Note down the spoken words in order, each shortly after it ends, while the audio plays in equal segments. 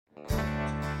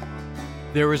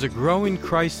There is a growing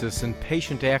crisis in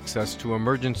patient access to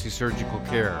emergency surgical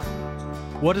care.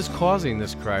 What is causing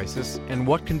this crisis and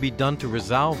what can be done to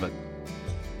resolve it?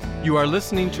 You are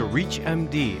listening to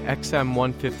ReachMD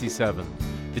XM157,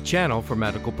 the channel for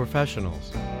medical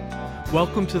professionals.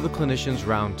 Welcome to the Clinicians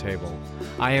Roundtable.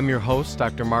 I am your host,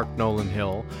 Dr. Mark Nolan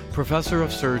Hill, Professor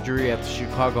of Surgery at the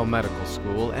Chicago Medical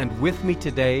School, and with me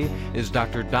today is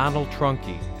Dr. Donald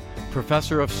Trunke,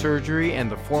 Professor of Surgery and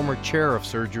the former Chair of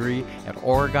Surgery at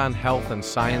Oregon Health and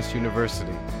Science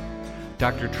University.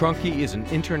 Dr. Trunke is an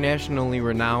internationally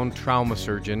renowned trauma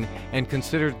surgeon and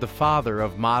considered the father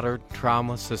of modern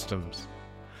trauma systems.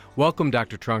 Welcome,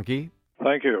 Dr. Trunke.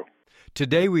 Thank you.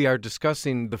 Today we are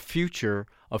discussing the future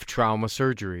of trauma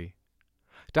surgery.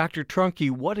 Dr.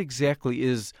 Trunke, what exactly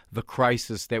is the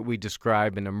crisis that we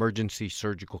describe in emergency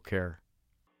surgical care?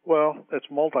 Well, it's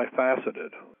multifaceted.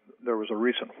 There was a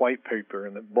recent white paper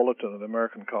in the Bulletin of the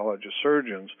American College of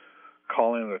Surgeons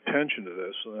calling attention to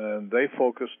this, and they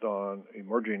focused on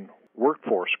emerging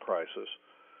workforce crisis.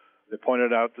 They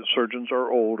pointed out that surgeons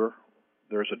are older.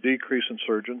 There's a decrease in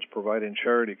surgeons providing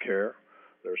charity care.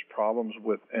 There's problems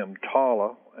with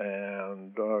EMTALA,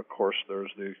 and, of course,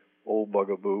 there's the old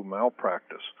bugaboo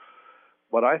malpractice.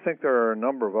 But I think there are a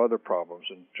number of other problems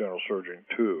in general surgery,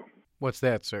 too. What's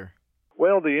that, sir?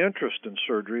 Well, the interest in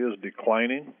surgery is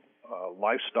declining.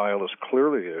 Lifestyle is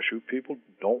clearly an issue. People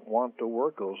don't want to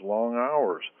work those long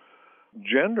hours.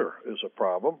 Gender is a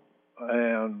problem,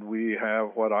 and we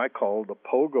have what I call the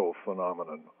pogo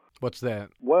phenomenon. What's that?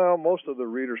 Well, most of the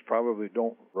readers probably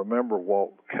don't remember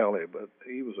Walt Kelly, but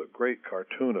he was a great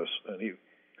cartoonist, and he,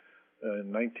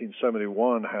 in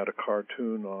 1971, had a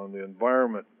cartoon on the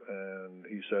environment, and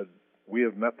he said, "We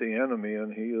have met the enemy,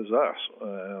 and he is us."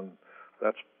 And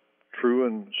that's true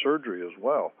in surgery as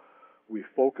well. We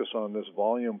focus on this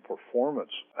volume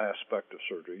performance aspect of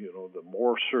surgery. You know, the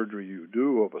more surgery you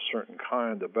do of a certain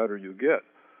kind, the better you get.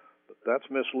 But that's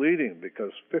misleading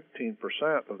because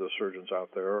 15% of the surgeons out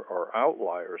there are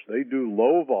outliers. They do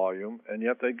low volume, and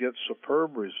yet they get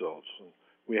superb results. And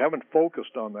we haven't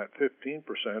focused on that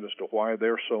 15% as to why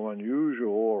they're so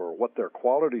unusual or what their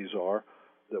qualities are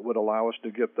that would allow us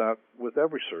to get that with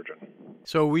every surgeon.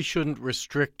 So we shouldn't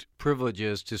restrict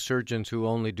privileges to surgeons who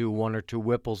only do one or two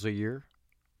Whipples a year?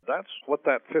 That's what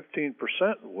that 15%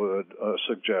 would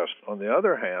suggest. On the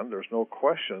other hand, there's no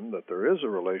question that there is a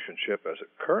relationship as it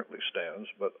currently stands,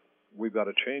 but we've got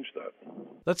to change that.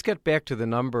 Let's get back to the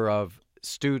number of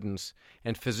students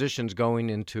and physicians going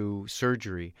into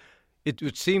surgery. It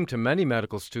would seem to many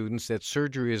medical students that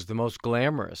surgery is the most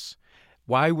glamorous.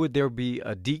 Why would there be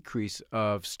a decrease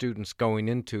of students going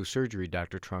into surgery,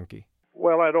 Dr. Trunke?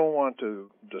 Well, I don't want to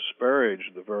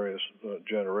disparage the various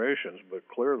generations, but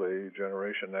clearly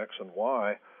Generation X and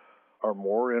Y are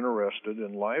more interested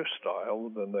in lifestyle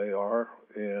than they are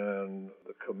in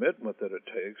the commitment that it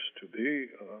takes to be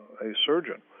a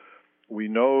surgeon. We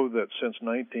know that since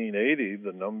 1980,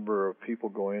 the number of people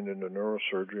going into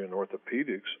neurosurgery and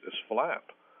orthopedics is flat.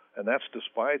 And that's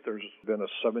despite there's been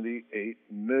a 78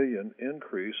 million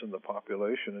increase in the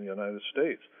population in the United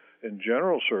States. In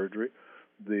general surgery,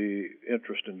 the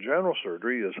interest in general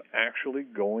surgery is actually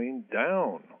going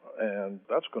down. And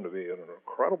that's going to be an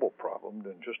incredible problem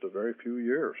in just a very few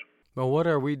years. Well, what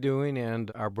are we doing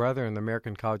and our brother in the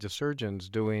American College of Surgeons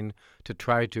doing to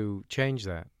try to change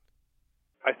that?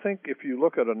 I think if you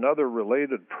look at another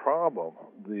related problem,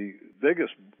 the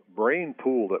biggest brain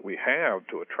pool that we have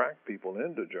to attract people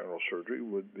into general surgery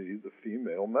would be the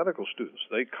female medical students.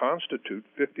 They constitute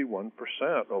 51%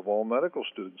 of all medical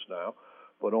students now,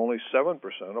 but only 7%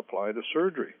 apply to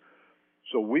surgery.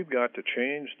 So we've got to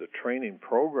change the training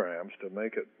programs to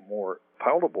make it more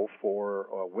palatable for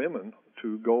women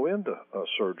to go into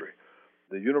surgery.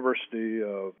 The University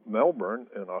of Melbourne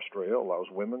in Australia allows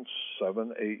women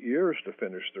 7-8 years to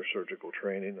finish their surgical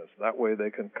training. That way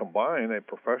they can combine a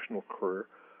professional career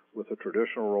with a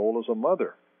traditional role as a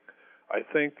mother. I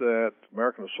think that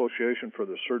American Association for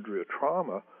the Surgery of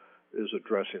Trauma is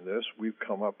addressing this. We've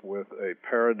come up with a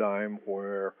paradigm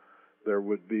where there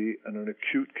would be an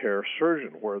acute care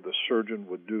surgeon, where the surgeon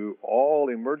would do all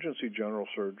emergency general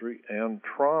surgery and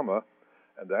trauma,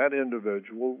 and that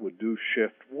individual would do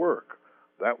shift work.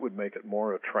 That would make it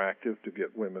more attractive to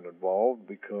get women involved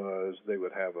because they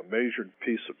would have a measured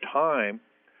piece of time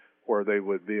where they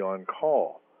would be on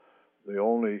call. The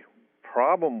only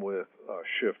problem with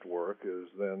shift work is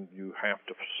then you have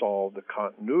to solve the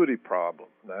continuity problem.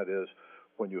 That is,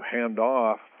 when you hand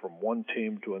off from one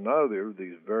team to another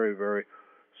these very, very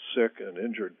sick and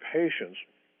injured patients,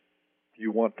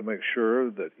 you want to make sure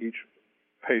that each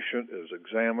patient is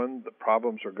examined, the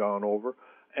problems are gone over,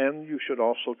 And you should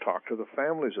also talk to the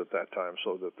families at that time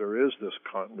so that there is this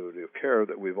continuity of care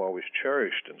that we've always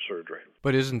cherished in surgery.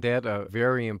 But isn't that a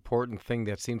very important thing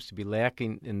that seems to be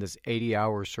lacking in this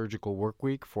 80-hour surgical work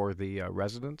week for the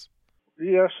residents?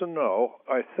 Yes and no.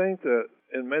 I think that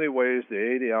in many ways the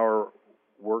 80-hour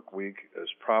work week is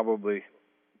probably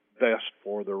best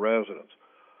for the residents.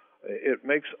 It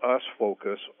makes us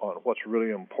focus on what's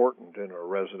really important in our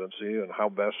residency and how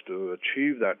best to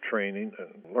achieve that training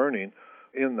and learning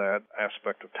in that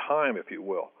aspect of time, if you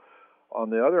will. On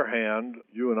the other hand,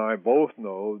 you and I both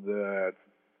know that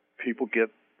people get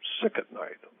sick at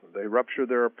night. They rupture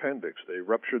their appendix, they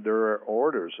rupture their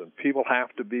aortas, and people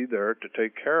have to be there to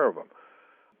take care of them.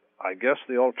 I guess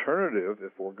the alternative,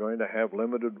 if we're going to have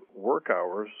limited work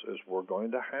hours, is we're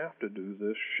going to have to do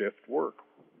this shift work.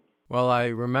 Well, I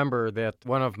remember that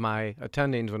one of my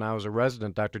attendings when I was a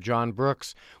resident, Dr. John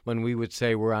Brooks, when we would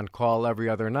say we're on call every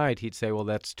other night, he'd say, well,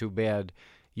 that's too bad.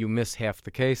 You miss half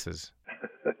the cases.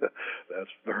 That's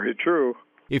very true.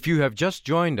 If you have just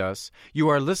joined us, you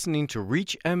are listening to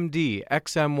ReachMD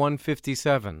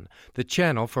XM157, the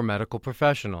channel for medical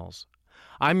professionals.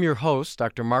 I'm your host,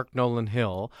 Dr. Mark Nolan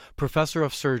Hill, professor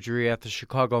of surgery at the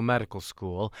Chicago Medical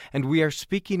School, and we are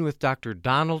speaking with Dr.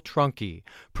 Donald Trunke,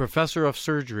 professor of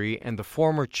surgery and the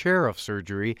former chair of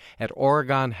surgery at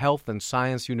Oregon Health and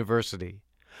Science University.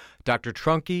 Dr.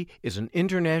 Trunke is an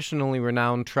internationally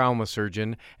renowned trauma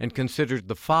surgeon and considered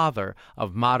the father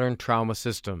of modern trauma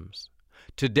systems.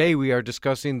 Today we are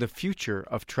discussing the future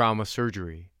of trauma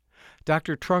surgery.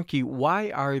 Dr. Trunke, why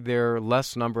are there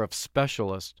less number of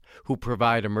specialists who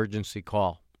provide emergency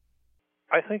call?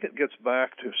 I think it gets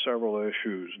back to several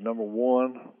issues. Number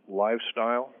one,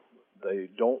 lifestyle. They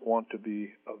don't want to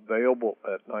be available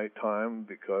at nighttime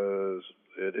because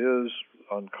it is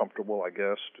uncomfortable, I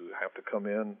guess, to have to come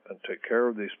in and take care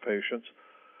of these patients.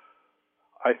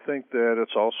 I think that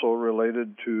it's also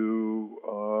related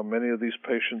to many of these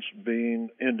patients being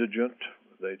indigent.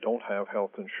 They don't have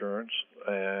health insurance,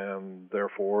 and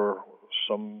therefore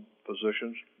some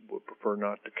physicians would prefer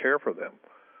not to care for them.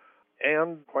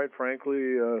 And quite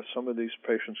frankly, some of these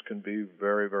patients can be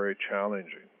very, very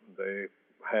challenging. They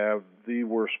have the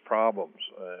worst problems,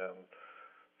 and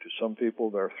to some people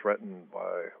they're threatened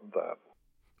by that.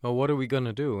 Well, what are we going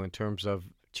to do in terms of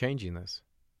changing this?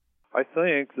 I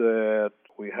think that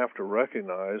we have to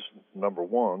recognize, number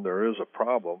one, there is a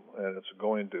problem, and it's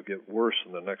going to get worse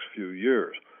in the next few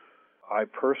years. I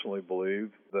personally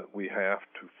believe that we have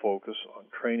to focus on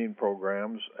training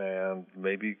programs and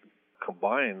maybe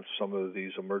combine some of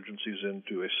these emergencies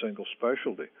into a single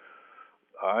specialty.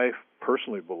 I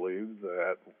personally believe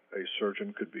that a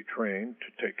surgeon could be trained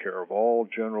to take care of all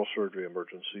general surgery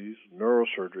emergencies,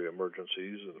 neurosurgery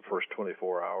emergencies in the first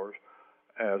 24 hours,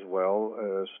 as well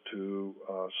as to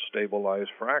stabilize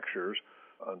fractures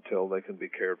until they can be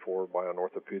cared for by an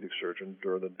orthopedic surgeon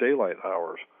during the daylight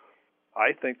hours.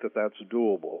 I think that that's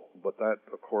doable, but that,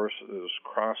 of course, is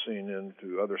crossing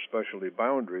into other specialty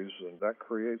boundaries, and that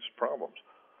creates problems.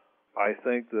 I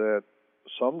think that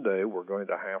someday we're going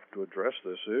to have to address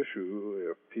this issue.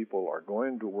 If people are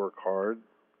going to work hard,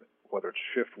 whether it's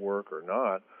shift work or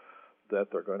not, that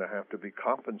they're going to have to be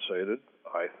compensated.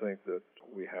 I think that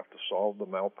we have to solve the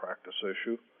malpractice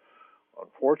issue.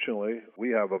 Unfortunately,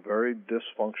 we have a very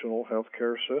dysfunctional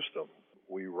healthcare system.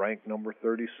 We rank number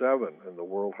 37 in the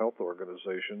World Health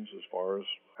Organizations as far as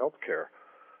healthcare.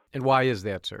 And why is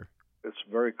that, sir? It's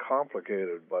very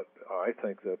complicated, but I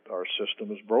think that our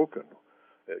system is broken.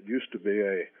 It used to be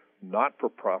a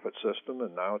not-for-profit system,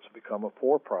 and now it's become a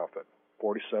for-profit.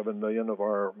 47 million of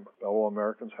our fellow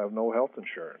Americans have no health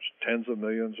insurance. Tens of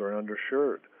millions are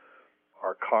underinsured.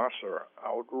 Our costs are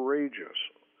outrageous.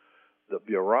 The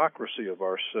bureaucracy of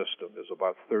our system is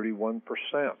about 31%,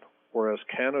 whereas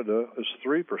Canada is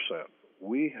 3%.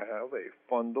 We have a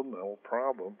fundamental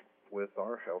problem with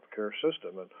our healthcare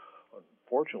system, and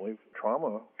unfortunately,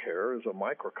 trauma care is a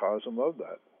microcosm of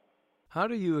that. How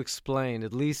do you explain,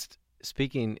 at least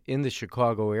speaking in the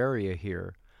Chicago area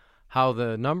here, how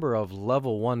the number of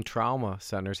level 1 trauma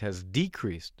centers has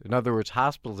decreased? In other words,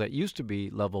 hospitals that used to be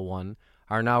level 1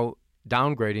 are now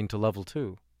downgrading to level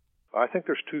 2. I think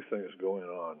there's two things going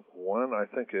on. One, I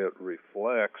think it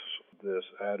reflects this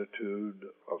attitude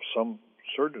of some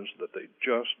surgeons that they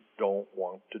just don't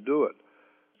want to do it.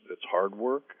 It's hard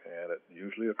work, and it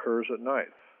usually occurs at night.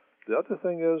 The other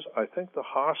thing is, I think the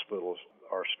hospitals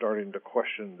are starting to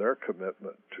question their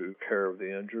commitment to care of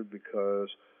the injured because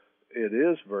it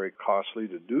is very costly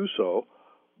to do so,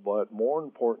 but more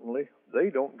importantly, they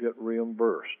don't get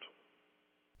reimbursed.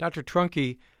 Dr.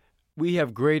 Trunke, We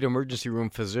have great emergency room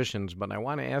physicians, but I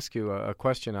want to ask you a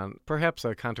question on perhaps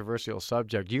a controversial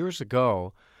subject. Years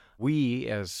ago, we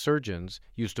as surgeons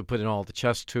used to put in all the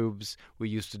chest tubes. We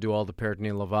used to do all the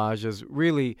peritoneal lavages.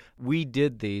 Really, we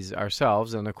did these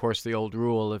ourselves. And, of course, the old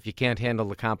rule, if you can't handle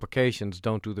the complications,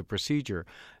 don't do the procedure.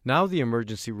 Now the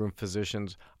emergency room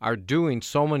physicians are doing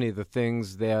so many of the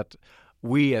things that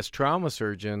we as trauma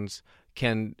surgeons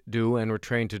can do and were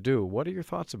trained to do. What are your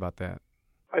thoughts about that?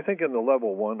 I think in the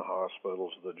level 1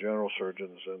 hospitals, the general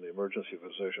surgeons and the emergency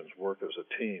physicians work as a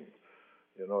team.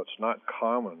 You know, it's not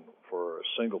common for a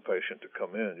single patient to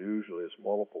come in. Usually it's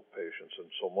multiple patients,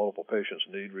 and so multiple patients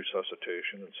need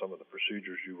resuscitation and some of the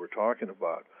procedures you were talking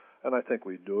about. And I think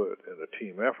we do it in a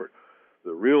team effort.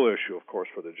 The real issue, of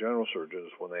course, for the general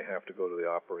surgeons is when they have to go to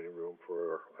the operating room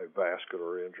for a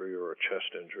vascular injury or a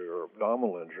chest injury or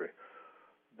abdominal injury.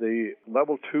 The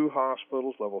level 2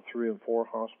 hospitals, level 3 and 4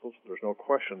 hospitals, there's no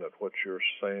question that what you're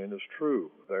saying is true.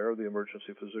 There, the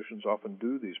emergency physicians often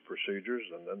do these procedures,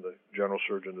 and then the general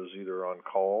surgeon is either on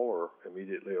call or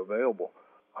immediately available.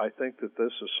 I think that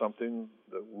this is something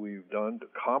that we've done to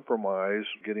compromise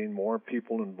getting more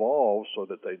people involved so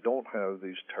that they don't have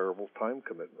these terrible time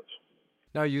commitments.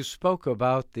 Now, you spoke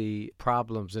about the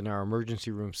problems in our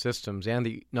emergency room systems and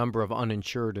the number of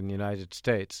uninsured in the United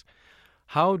States.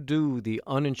 How do the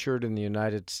uninsured in the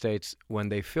United States, when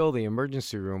they fill the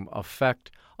emergency room, affect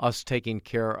us taking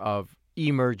care of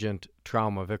emergent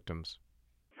trauma victims?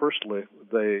 Firstly,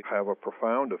 they have a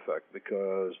profound effect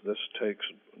because this takes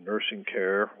nursing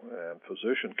care and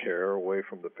physician care away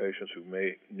from the patients who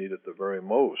may need it the very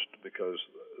most because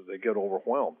they get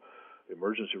overwhelmed.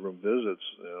 Emergency room visits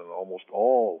in almost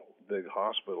all big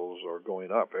hospitals are going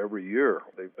up every year.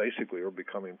 They basically are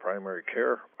becoming primary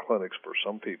care clinics for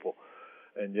some people.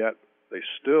 And yet they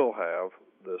still have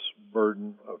this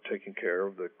burden of taking care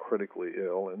of the critically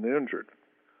ill and the injured.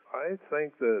 I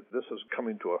think that this is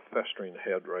coming to a festering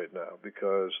head right now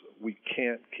because we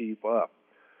can't keep up.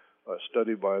 A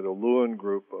study by the Lewin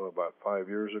Group about 5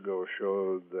 years ago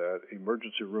showed that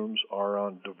emergency rooms are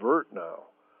on divert now,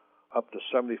 up to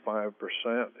 75%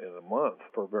 in a month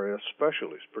for various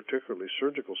specialties, particularly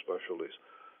surgical specialties.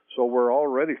 So we're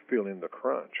already feeling the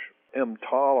crunch.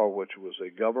 EMTALA, which was a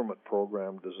government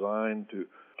program designed to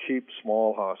keep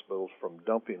small hospitals from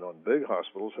dumping on big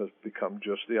hospitals, has become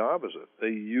just the opposite. They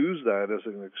use that as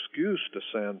an excuse to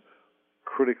send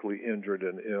critically injured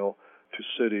and ill to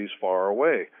cities far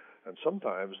away. And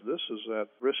sometimes this is at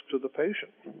risk to the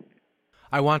patient.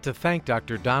 I want to thank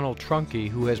Dr. Donald Trunke,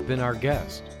 who has been our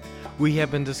guest. We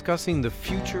have been discussing the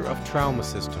future of trauma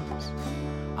systems.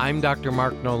 I'm Dr.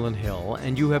 Mark Nolan Hill,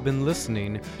 and you have been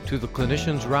listening to the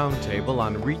Clinicians Roundtable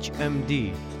on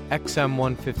ReachMD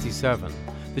XM157,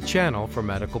 the channel for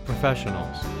medical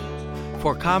professionals.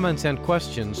 For comments and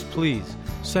questions, please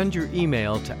send your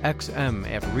email to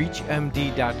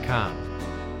xm@reachmd.com.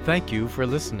 Thank you for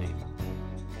listening.